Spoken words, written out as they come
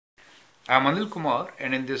I'm Anil Kumar,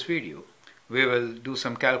 and in this video we will do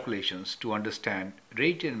some calculations to understand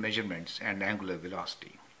radian measurements and angular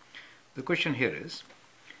velocity. The question here is,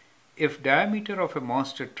 if diameter of a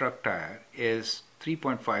monster truck tire is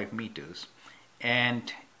 3.5 meters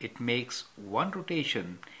and it makes one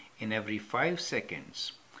rotation in every 5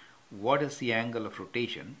 seconds, what is the angle of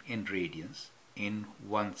rotation in radians in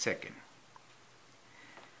 1 second?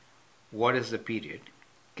 What is the period?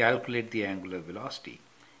 Calculate the angular velocity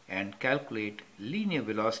and calculate linear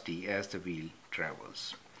velocity as the wheel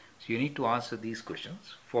travels. So you need to answer these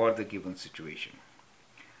questions for the given situation.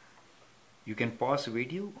 You can pause the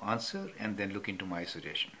video, answer, and then look into my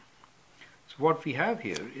suggestion. So what we have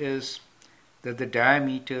here is that the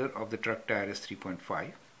diameter of the truck tire is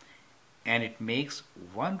 3.5 and it makes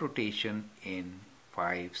one rotation in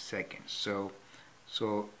 5 seconds. So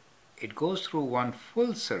it goes through one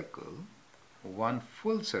full circle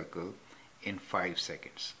in 5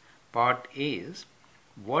 seconds. Part A is,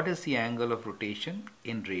 what is the angle of rotation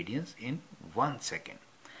in radians in 1 second?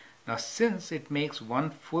 Now since it makes one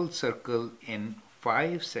full circle in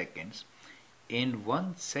 5 seconds, in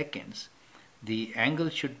 1 second the angle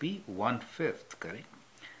should be 1/5, correct?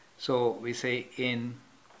 So we say in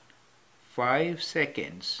 5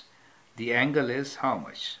 seconds the angle is how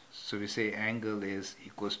much? So we say angle is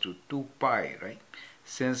equals to 2 pi, right?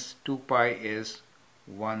 Since 2 pi is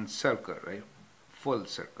one circle, right? Full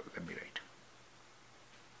circle, let me write.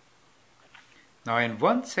 Now in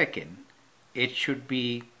 1 second it should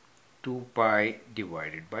be 2 pi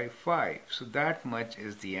divided by 5. So that much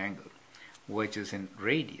is the angle, which is in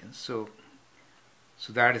radians. So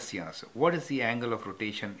that is the answer. What is the angle of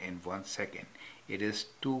rotation in 1 second? It is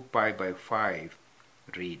 2 pi by 5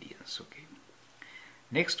 radians. Okay.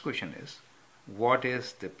 Next question is, what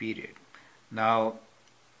is the period? Now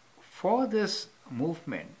for this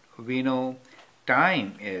movement we know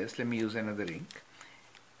time is, let me use another ink,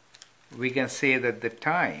 we can say that the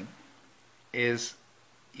time is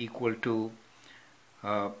equal to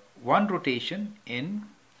one rotation in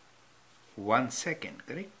 1 second,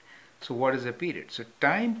 correct? So what is the period? So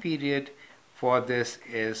time period for this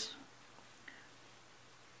is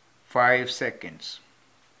 5 seconds.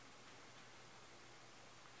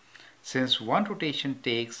 Since one rotation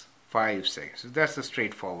takes 5 seconds, so that's a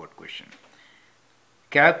straightforward question.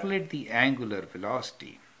 Calculate the angular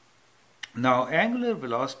velocity. Now angular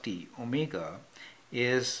velocity omega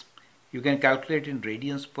is, you can calculate in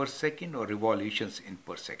radians per second or revolutions in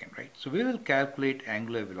per second, right? So we will calculate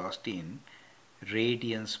angular velocity in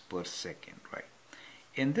radians per second, right?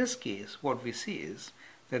 In this case what we see is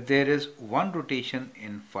that there is one rotation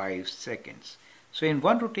in 5 seconds. So in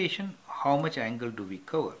one rotation how much angle do we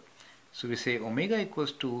cover? So we say omega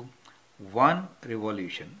equals to one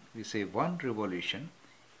revolution. We say one revolution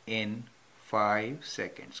in 5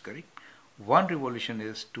 seconds, correct? One revolution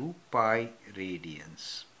is 2 pi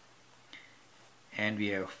radians and we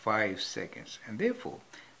have 5 seconds, and therefore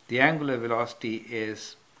the angular velocity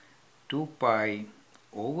is 2 pi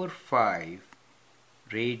over 5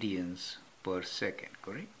 radians per second,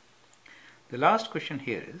 correct? The last question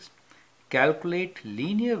here is, calculate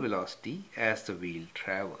linear velocity as the wheel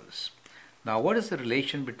travels. Now what is the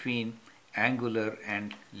relation between angular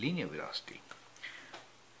and linear velocity?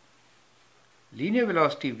 Linear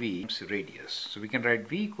velocity v is radius. So we can write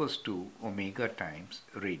v equals to omega times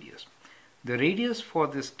radius. The radius for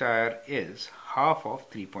this tire is half of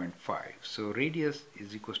 3.5. So radius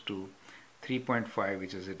is equals to 3.5,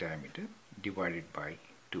 which is the diameter, divided by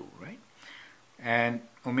 2, right? And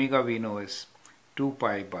omega we know is 2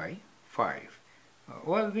 pi by 5.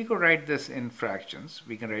 Well, we could write this in fractions.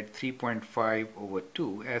 We can write 3.5 over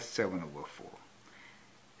 2 as 7 over 4.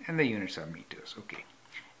 And the units are meters, okay.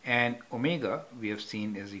 And omega we have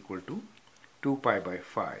seen is equal to 2 pi by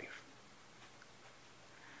 5.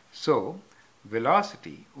 So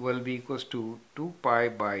velocity will be equals to 2 pi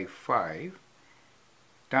by 5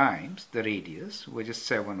 times the radius, which is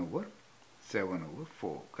 7 over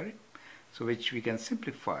 4, correct? So which we can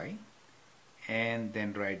simplify and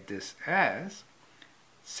then write this as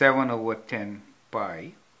 7 over 10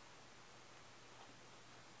 pi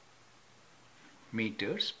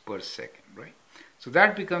meters per second, right? So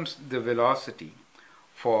that becomes the velocity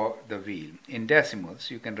for the wheel. In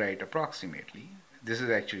decimals you can write approximately, this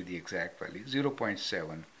is actually the exact value,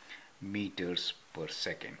 0.7 meters per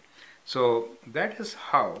second. So that is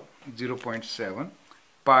how 0.7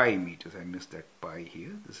 pi meters, I missed that pi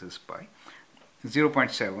here, this is pi,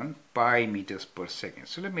 0.7 pi meters per second.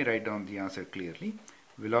 So let me write down the answer clearly.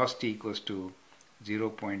 Velocity equals to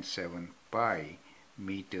 0.7 pi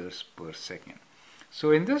meters per second.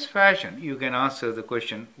 So in this fashion you can answer the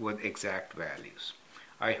question with exact values.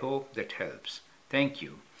 I hope that helps. Thank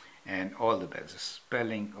you and all the best. The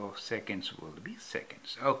spelling of seconds will be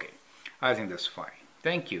seconds. Okay, I think that's fine.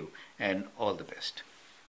 Thank you and all the best.